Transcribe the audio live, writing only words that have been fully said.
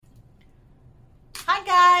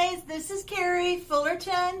guys, this is Carrie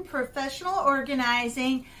Fullerton, Professional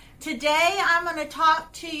Organizing. Today I'm going to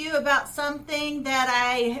talk to you about something that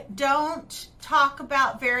I don't talk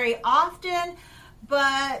about very often,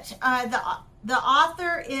 but the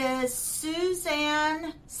author is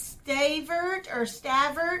Suzanne Stavert.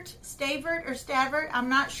 I'm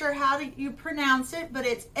not sure how you pronounce it, but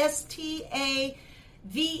it's Stavert,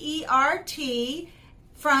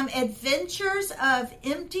 from Adventures of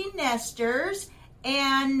Empty Nesters.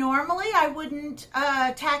 And normally I wouldn't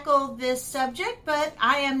tackle this subject, but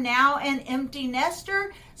I am now an empty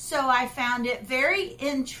nester, so I found it very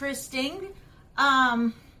interesting.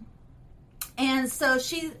 And so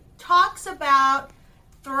she talks about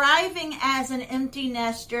thriving as an empty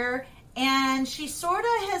nester, and she sort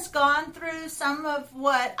of has gone through some of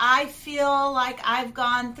what I feel like I've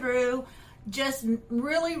gone through, just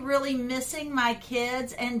really missing my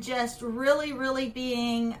kids and just really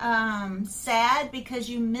being sad because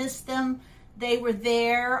you miss them. They were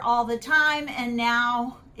there all the time, and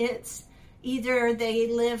now it's either they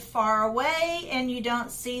live far away and you don't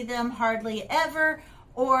see them hardly ever,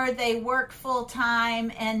 or they work full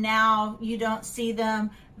time and now you don't see them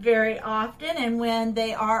very often, and when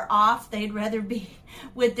they are off they'd rather be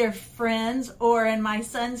with their friends, or in my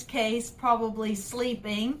son's case probably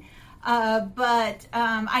sleeping. But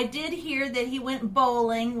I did hear that he went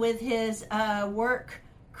bowling with his work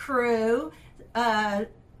crew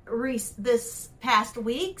this past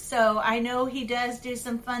week, so I know he does do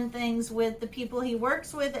some fun things with the people he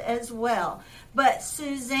works with as well. But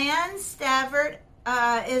Suzanne Stavert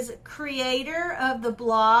is creator of the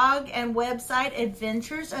blog and website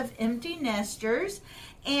Adventures of Empty Nesters,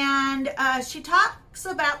 and she talks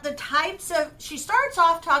about she starts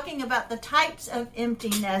off talking about the types of empty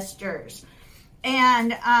nesters,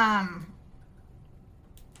 and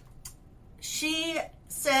she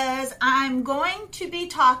says, I'm going to be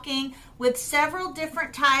talking with several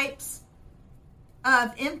different types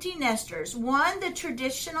of empty nesters. One, the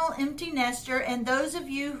traditional empty nester, and those of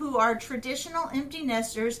you who are traditional empty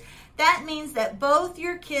nesters, that means that both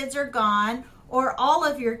your kids are gone, or all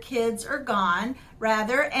of your kids are gone,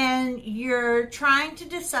 rather, and you're trying to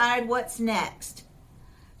decide what's next.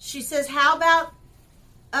 She says, how about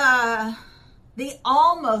the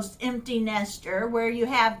almost empty nester, where you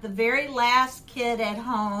have the very last kid at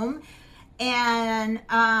home, and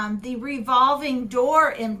the revolving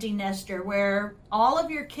door empty nester, where all of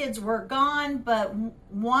your kids were gone, but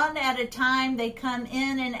one at a time they come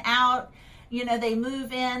in and out. You know, they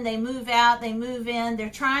move in, they move out, they move in. They're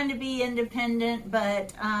trying to be independent,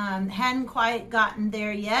 but hadn't quite gotten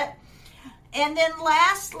there yet. And then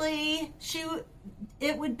lastly,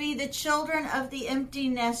 it would be the children of the empty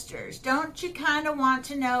nesters. Don't you kind of want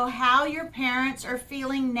to know how your parents are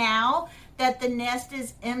feeling now that the nest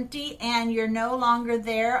is empty and you're no longer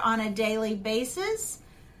there on a daily basis?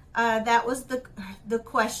 That was the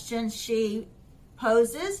question she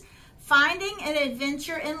poses. Finding an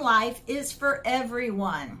adventure in life is for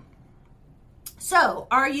everyone. So,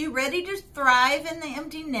 are you ready to thrive in the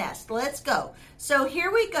empty nest? Let's go. So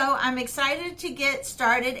here we go. I'm excited to get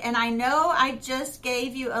started, and I know I just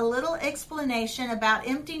gave you a little explanation about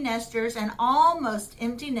empty nesters and almost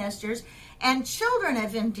empty nesters and children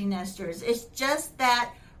of empty nesters. It's just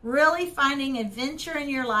that really finding adventure in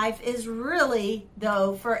your life is really,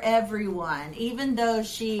 though, for everyone. Even though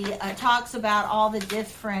she talks about all the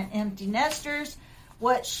different empty nesters,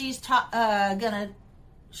 what she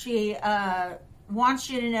wants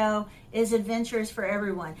you to know is adventures for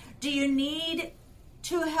everyone. Do you need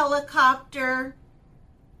to helicopter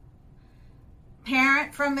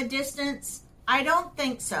parent from a distance? I don't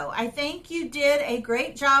think so. I think you did a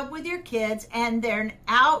great job with your kids, and they're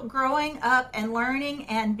out growing up and learning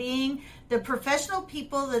and being the professional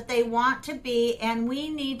people that they want to be, and we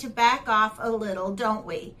need to back off a little, don't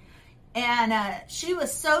we? And she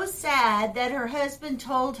was so sad that her husband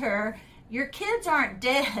told her, your kids aren't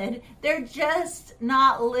dead, they're just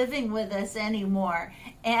not living with us anymore.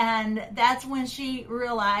 And that's when she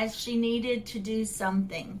realized she needed to do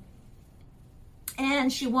something.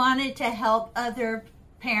 And she wanted to help other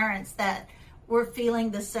parents that were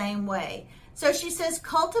feeling the same way. So she says,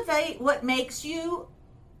 cultivate what makes you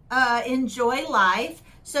enjoy life.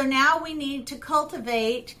 So now we need to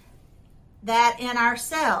cultivate that in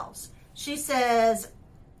ourselves. She says,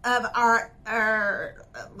 of our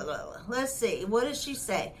let's see, what does she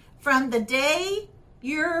say? From the day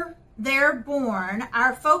they're born,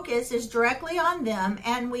 our focus is directly on them,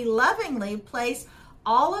 and we lovingly place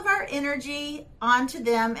all of our energy onto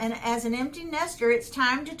them. And as an empty nester, it's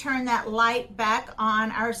time to turn that light back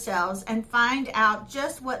on ourselves and find out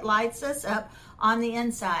just what lights us up on the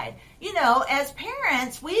inside. You know, as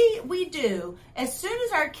parents, we do. As soon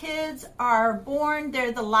as our kids are born,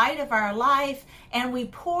 they're the light of our life, and we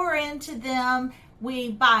pour into them.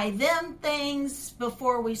 We buy them things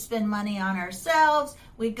before we spend money on ourselves.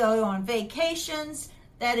 We go on vacations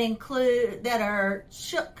that are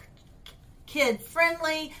kid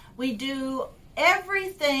friendly. We do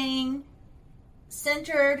everything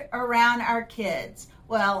centered around our kids.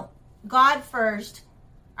 Well, God first,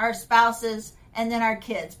 our spouses, and then our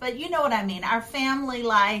kids. But you know what I mean. Our family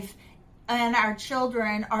life and our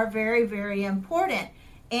children are very, very important.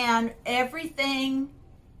 And everything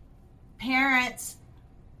parents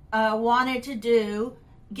wanted to do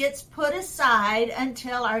gets put aside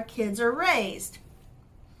until our kids are raised.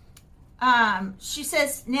 She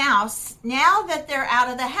says, now that they're out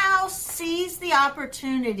of the house, seize the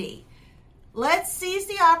opportunity. Let's seize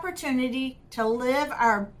the opportunity to live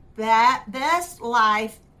our best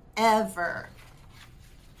life ever.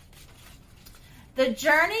 The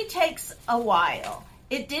journey takes a while.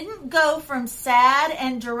 It didn't go from sad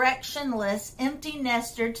and directionless empty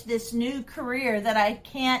nester to this new career that I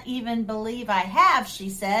can't even believe I have, she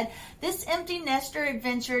said. This empty nester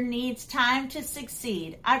adventure needs time to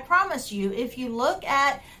succeed. I promise you, if you look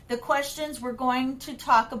at the questions we're going to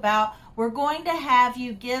talk about, we're going to have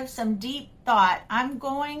you give some deep thought. I'm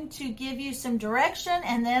going to give you some direction,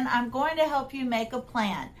 and then I'm going to help you make a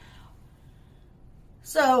plan.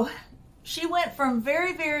 So she went from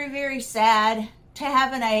very, very, very sad to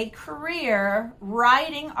having a career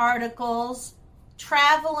writing articles,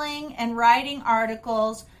 traveling and writing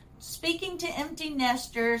articles, speaking to empty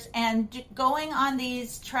nesters, and going on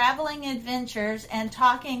these traveling adventures and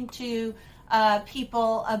talking to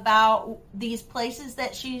people about these places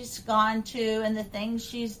that she's gone to and the things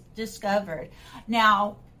she's discovered.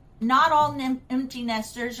 Now, not all empty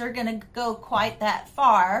nesters are going to go quite that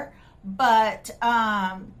far, but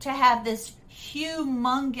to have this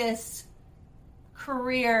humongous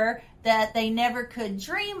career that they never could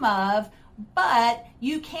dream of, but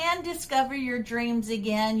you can discover your dreams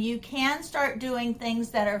again. You can start doing things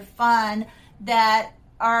that are fun, that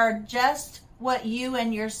are just what you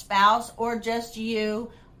and your spouse or just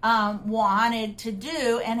you wanted to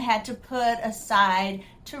do and had to put aside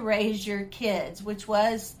to raise your kids, which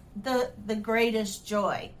was the greatest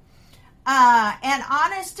joy. And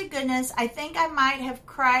honest to goodness, I think I might have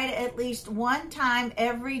cried at least one time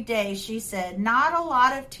every day, she said. Not a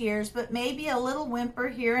lot of tears, but maybe a little whimper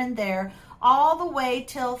here and there, all the way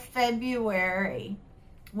till February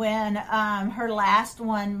when her last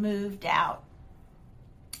one moved out.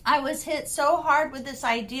 I was hit so hard with this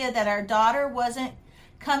idea that our daughter wasn't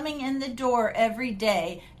coming in the door every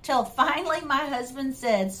day, till finally my husband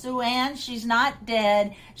said, "Sue-Ann, she's not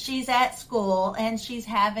dead. She's at school and she's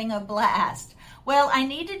having a blast." Well, I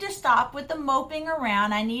needed to stop with the moping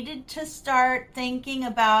around. I needed to start thinking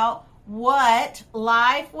about what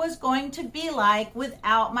life was going to be like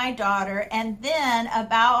without my daughter, and then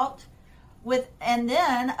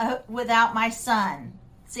without my son.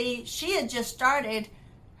 See, she had just started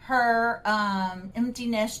her empty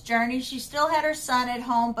nest journey. She still had her son at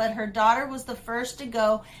home, but her daughter was the first to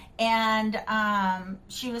go, and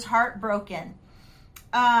she was heartbroken.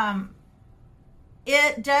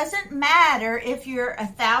 It doesn't matter if you're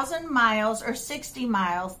 1,000 miles or 60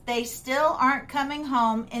 miles, they still aren't coming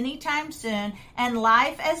home anytime soon, and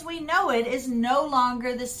life as we know it is no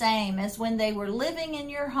longer the same as when they were living in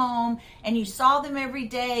your home and you saw them every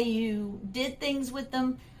day, you did things with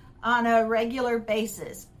them on a regular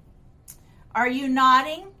basis. Are you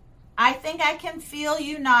nodding? I think I can feel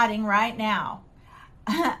you nodding right now.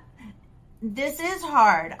 This is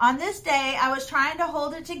hard. On this day, I was trying to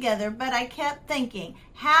hold it together, but I kept thinking,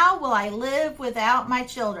 how will I live without my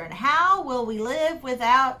children? How will they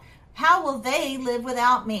live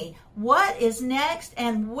without me? What is next,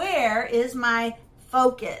 and where is my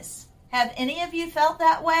focus? Have any of you felt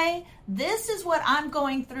that way? This is what I'm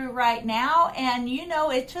going through right now, and you know,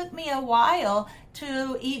 it took me a while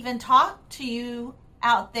to even talk to you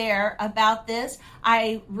out there about this.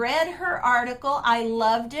 I read her article. I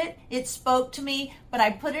loved it. It spoke to me, but I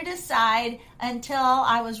put it aside until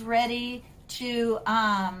I was ready to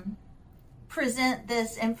present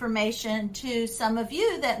this information to some of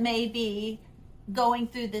you that may be going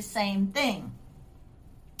through the same thing.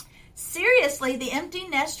 Seriously, the empty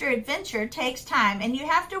nester adventure takes time, and you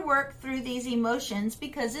have to work through these emotions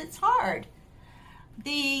because it's hard.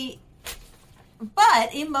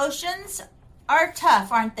 But emotions are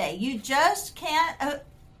tough, aren't they? You just can't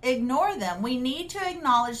ignore them. We need to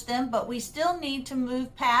acknowledge them, but we still need to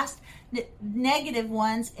move past negative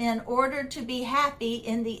ones in order to be happy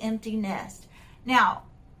in the empty nest. Now,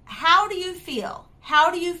 how do you feel?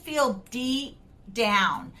 How do you feel deep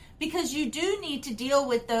down? Because you do need to deal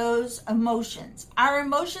with those emotions. Our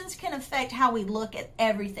emotions can affect how we look at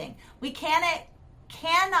everything. We cannot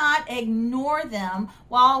ignore them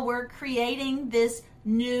while we're creating this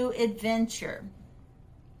new adventure.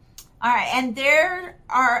 All right, and there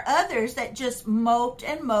are others that just moped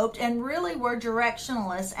and really were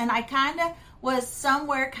directionless, and I kind of was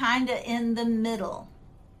somewhere kind of in the middle.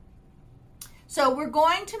 So we're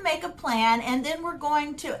going to make a plan, and then we're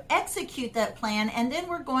going to execute that plan, and then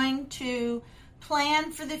we're going to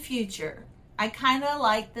plan for the future. I kind of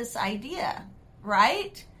like this idea,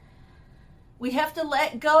 right? We have to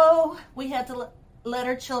let go. We have to let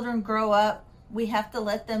our children grow up. We have to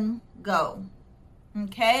let them go.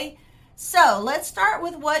 Okay? So let's start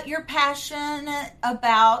with what you're passionate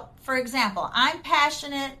about. For example, I'm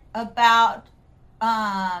passionate about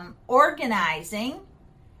organizing.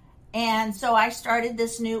 And so I started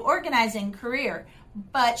this new organizing career.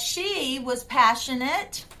 But she was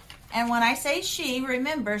passionate. And when I say she,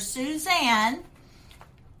 remember, Suzanne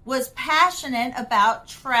was passionate about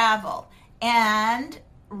travel and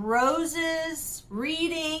roses,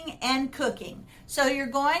 reading, and cooking. So you're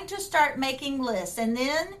going to start making lists, and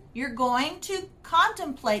then you're going to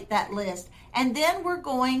contemplate that list, and then we're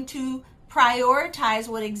going to prioritize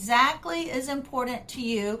what exactly is important to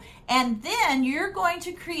you, and then you're going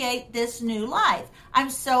to create this new life. I'm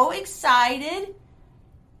so excited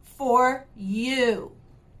for you.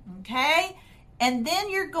 Okay? And then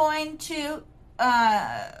you're going to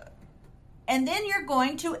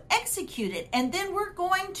execute it. And then we're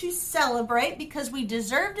going to celebrate, because we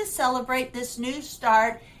deserve to celebrate this new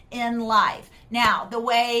start in life. Now, the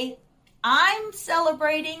way I'm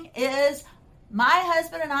celebrating is my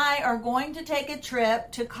husband and I are going to take a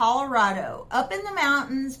trip to Colorado, up in the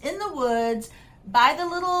mountains, in the woods, by the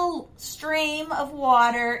little stream of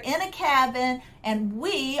water, in a cabin, and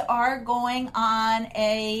we are going on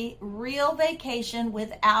a real vacation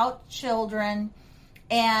without children.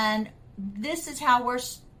 And this is how we're,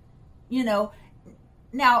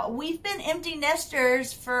 now we've been empty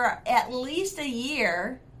nesters for at least a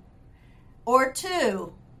year or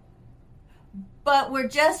two, but we're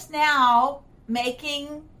just now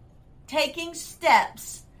taking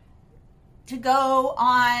steps to go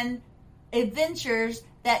on adventures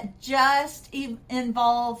that just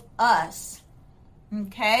involve us.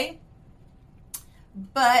 Okay?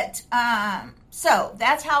 But, so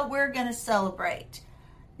that's how we're going to celebrate.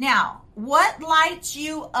 Now, what lights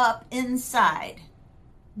you up inside?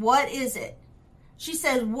 What is it? She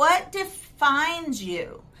says, what defines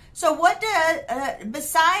you? So what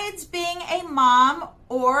besides being a mom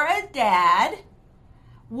or a dad,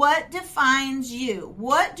 what defines you?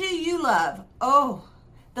 What do you love? Oh,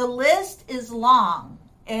 the list is long,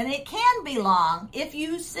 and it can be long if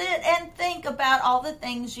you sit and think about all the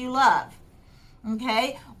things you love.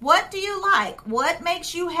 Okay, what do you like? What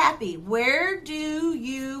makes you happy? Where do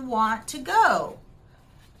you want to go?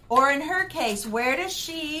 Or in her case, where does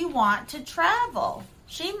she want to travel?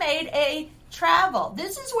 She made a travel.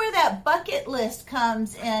 This is where that bucket list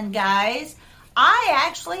comes in, guys. I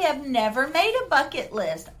actually have never made a bucket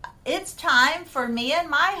list. It's time for me and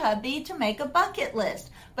my hubby to make a bucket list.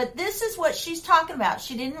 But this is what she's talking about.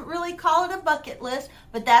 She didn't really call it a bucket list,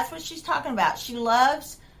 but that's what she's talking about. She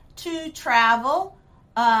loves to travel.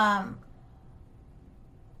 And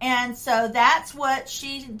so that's what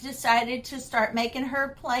she decided to start making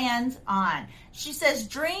her plans on. She says,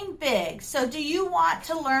 dream big. So do you want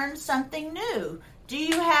to learn something new? Do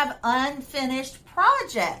you have unfinished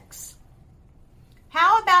projects?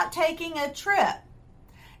 How about taking a trip?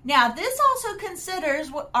 Now, this also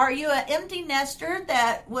considers, are you an empty nester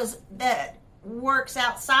that works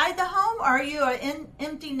outside the home, or are you an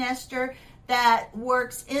empty nester that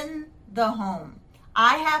works in the home?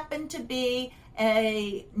 I happen to be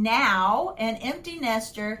an empty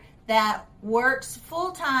nester that works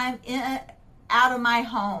full-time out of my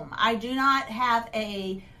home. I do not have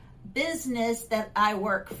a business that I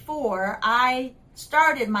work for. I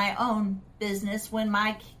started my own business when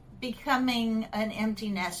becoming an empty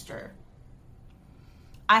nester.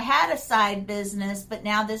 I had a side business, but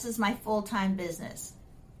now this is my full-time business.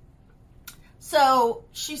 So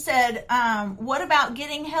she said, what about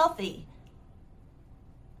getting healthy?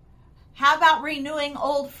 How about renewing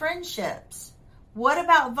old friendships? What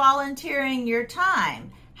about volunteering your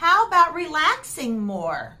time? How about relaxing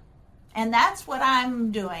more? And that's what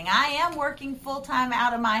I'm doing. I am working full-time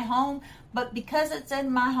out of my home, but because it's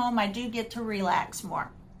in my home, I do get to relax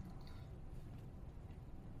more.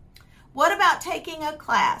 What about taking a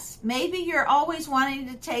class? Maybe you're always wanting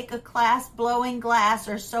to take a class, blowing glass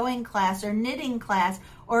or sewing class or knitting class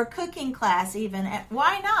or cooking class even.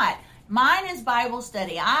 Why not? Mine is Bible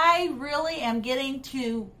study. I really am getting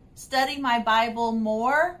to study my Bible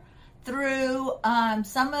more through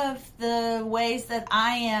some of the ways that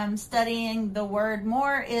I am studying the Word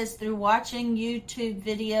more is through watching YouTube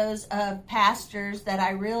videos of pastors that I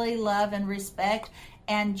really love and respect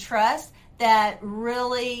and trust, that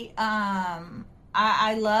really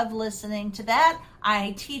I love listening to that.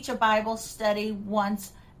 I teach a Bible study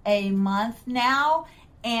once a month now,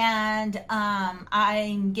 and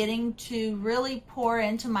I'm getting to really pour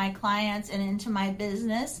into my clients and into my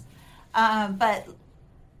business. But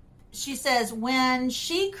she says when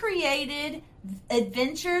she created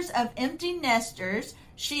Adventures of Empty Nesters,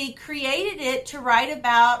 she created it to write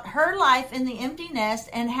about her life in the empty nest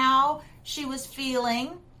and how she was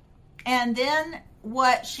feeling. And then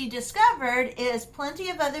what she discovered is plenty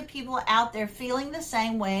of other people out there feeling the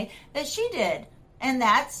same way that she did. And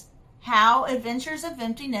that's how Adventures of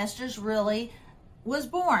Empty Nesters really was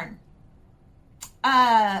born.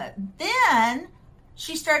 Then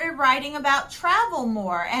she started writing about travel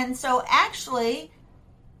more. And so actually,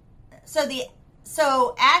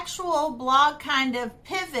 so actual blog kind of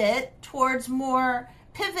pivoted towards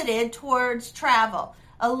travel.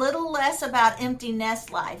 A little less about empty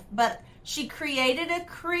nest life, but she created a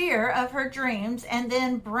career of her dreams, and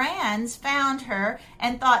then brands found her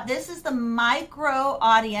and thought, this is the micro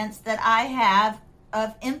audience that I have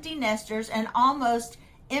of empty nesters and almost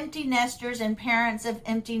empty nesters and parents of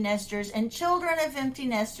empty nesters and children of empty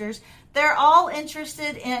nesters. They're all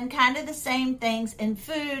interested in kind of the same things in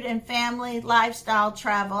food and family, lifestyle,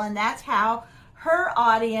 travel, and that's how her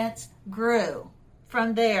audience grew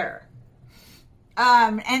from there.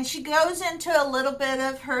 And she goes into a little bit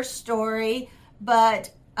of her story,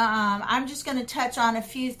 but I'm just going to touch on a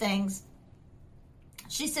few things.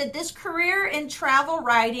 She said, this career in travel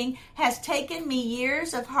writing has taken me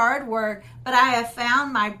years of hard work, but I have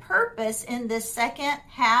found my purpose in this second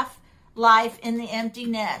half life in the empty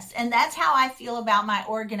nest. And that's how I feel about my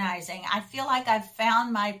organizing. I feel like I've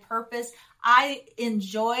found my purpose. I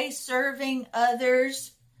enjoy serving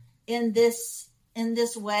others in this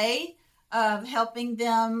way of helping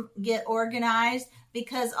them get organized,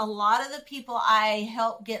 because a lot of the people I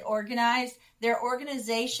help get organized, their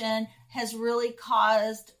organization has really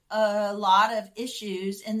caused a lot of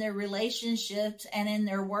issues in their relationships and in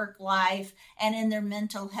their work life and in their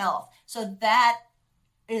mental health. So that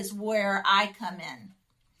is where I come in.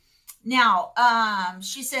 Now,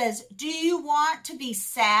 she says, do you want to be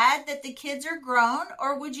sad that the kids are grown,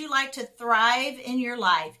 or would you like to thrive in your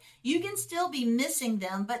life? You can still be missing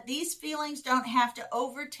them, but these feelings don't have to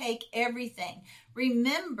overtake everything.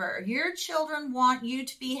 Remember, your children want you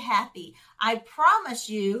to be happy. I promise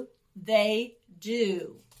you they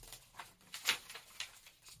do.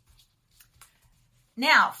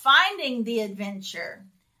 Now, finding the adventure.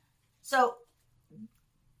 So,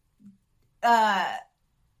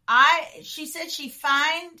 she said she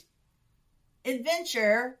found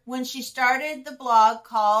adventure when she started the blog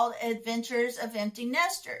called Adventures of Empty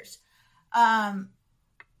Nesters.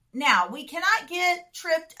 Now, we cannot get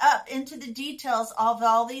tripped up into the details of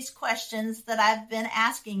all these questions that I've been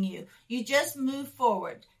asking you. You just move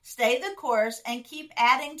forward, stay the course, and keep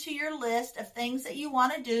adding to your list of things that you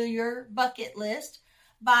want to do, your bucket list,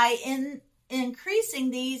 by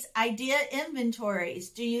increasing these idea inventories.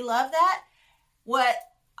 Do you love that? What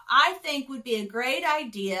I think would be a great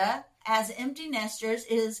idea as empty nesters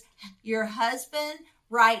is your husband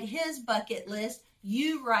write his bucket list,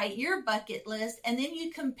 you write your bucket list, and then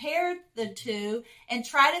you compare the two and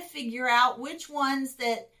try to figure out which ones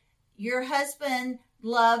that your husband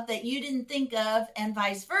loved that you didn't think of, and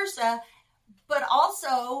vice versa. But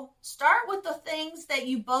also start with the things that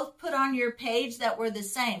you both put on your page that were the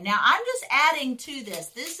same. Now, I'm just adding to this.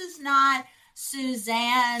 This is not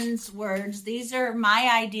Suzanne's words. These are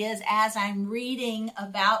my ideas as I'm reading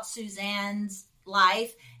about Suzanne's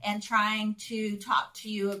life and trying to talk to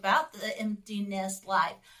you about the empty nest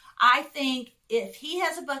life. I think if he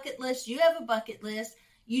has a bucket list, you have a bucket list,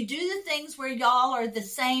 you do the things where y'all are the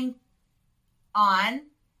same on,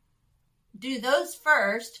 do those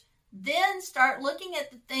first, then start looking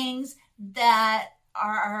at the things that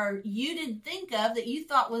are you didn't think of that you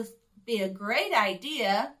thought would be a great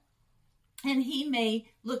idea. And he may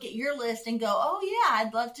look at your list and go, oh yeah,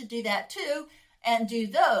 I'd love to do that too, and do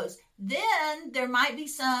those. Then there might be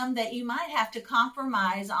some that you might have to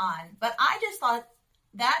compromise on. But I just thought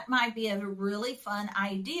that might be a really fun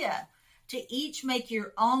idea to each make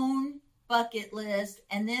your own bucket list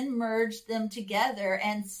and then merge them together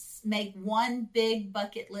and make one big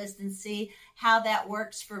bucket list and see how that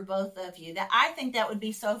works for both of you. I think that would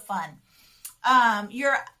be so fun.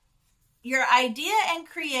 Your idea and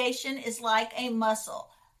creation is like a muscle.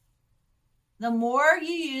 The more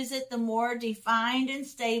you use it, the more defined and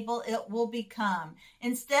stable it will become.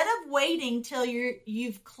 Instead of waiting till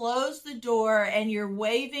you've closed the door and you're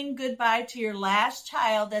waving goodbye to your last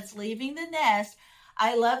child that's leaving the nest,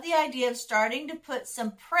 I love the idea of starting to put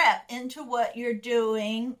some prep into what you're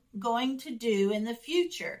going to do in the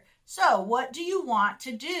future. So, what do you want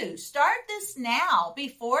to do? Start this now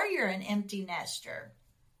before you're an empty nester.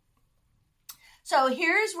 So,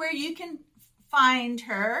 here's where you can find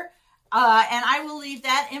her. And I will leave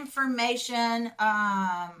that information,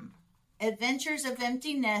 Adventures of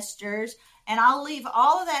Empty Nesters, and I'll leave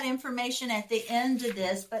all of that information at the end of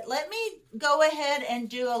this. But let me go ahead and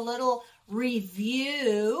do a little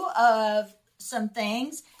review of some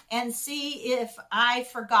things and see if I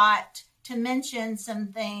forgot to mention some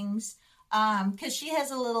things, because she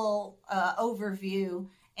has a little overview,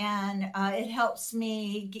 and it helps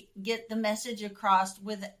me get the message across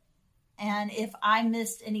with it. And if I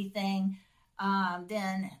missed anything,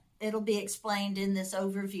 then it'll be explained in this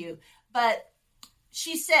overview. But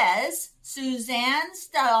she says, Suzanne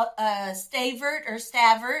Stavert,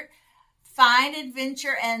 find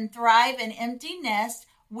adventure and thrive in empty nest.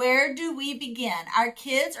 Where do we begin? Our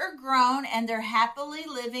kids are grown and they're happily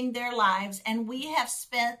living their lives, and we have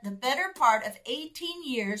spent the better part of 18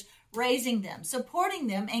 years raising them, supporting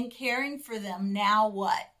them, and caring for them. Now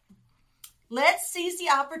what? Let's seize the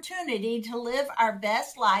opportunity to live our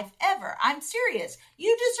best life ever. I'm serious.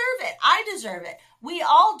 You deserve it. I deserve it. We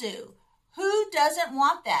all do. Who doesn't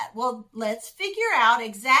want that? Well, let's figure out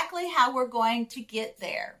exactly how we're going to get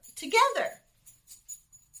there together.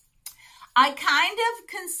 I kind of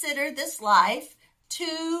consider this life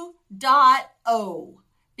 2.0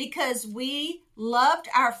 because we loved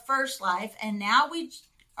our first life, and now we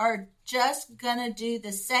are just gonna do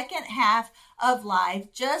the second half of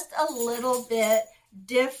life just a little bit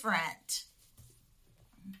different,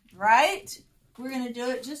 right? We're gonna do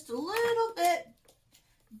it just a little bit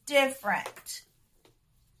different.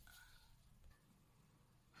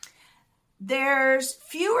 There's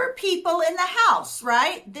fewer people in the house,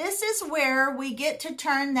 right? This is where we get to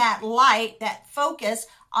turn that light, that focus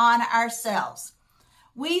on ourselves.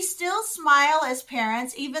 We still smile as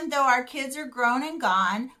parents, even though our kids are grown and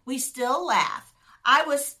gone. We still laugh. I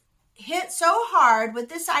was hit so hard with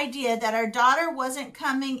this idea that our daughter wasn't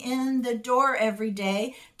coming in the door every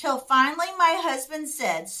day till finally my husband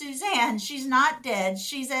said, Suzanne, she's not dead.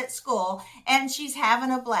 She's at school and she's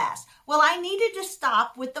having a blast. Well, I needed to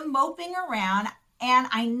stop with the moping around, and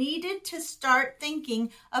I needed to start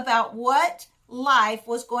thinking about what life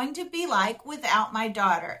was going to be like without my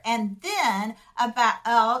daughter, and then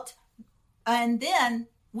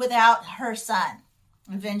without her son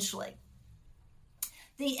eventually.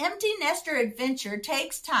 The empty nester adventure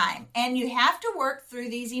takes time, and you have to work through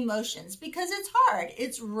these emotions because it's hard.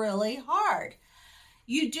 It's really hard.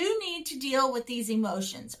 You do need to deal with these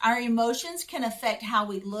emotions. Our emotions can affect how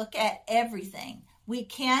we look at everything. We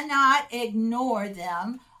cannot ignore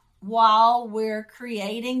them while we're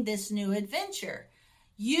creating this new adventure.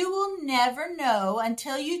 You will never know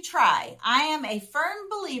until you try. I am a firm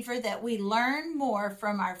believer that we learn more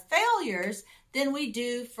from our failures than we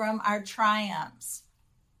do from our triumphs.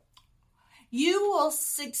 You will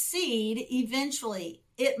succeed eventually.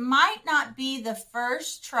 It might not be the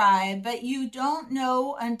first try, but you don't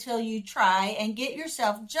know until you try and get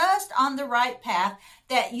yourself just on the right path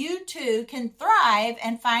that you too can thrive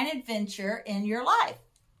and find adventure in your life.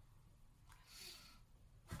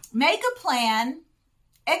 Make a plan,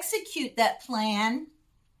 execute that plan,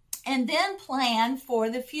 and then plan for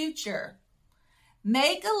the future.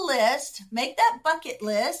 Make a list, make that bucket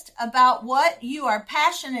list about what you are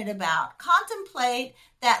passionate about. Contemplate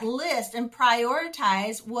that list and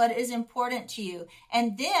prioritize what is important to you.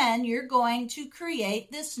 And then you're going to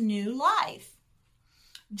create this new life.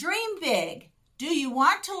 Dream big. Do you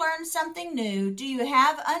want to learn something new? Do you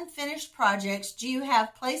have unfinished projects? Do you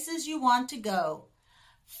have places you want to go?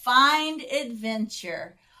 Find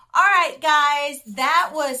adventure. All right, guys,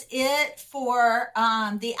 that was it for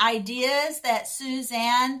the ideas that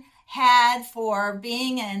Suzanne had for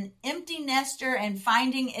being an empty nester and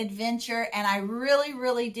finding adventure. And I really,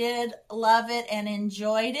 really did love it and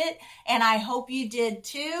enjoyed it. And I hope you did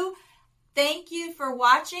too. Thank you for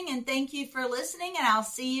watching and thank you for listening. And I'll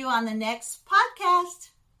see you on the next podcast.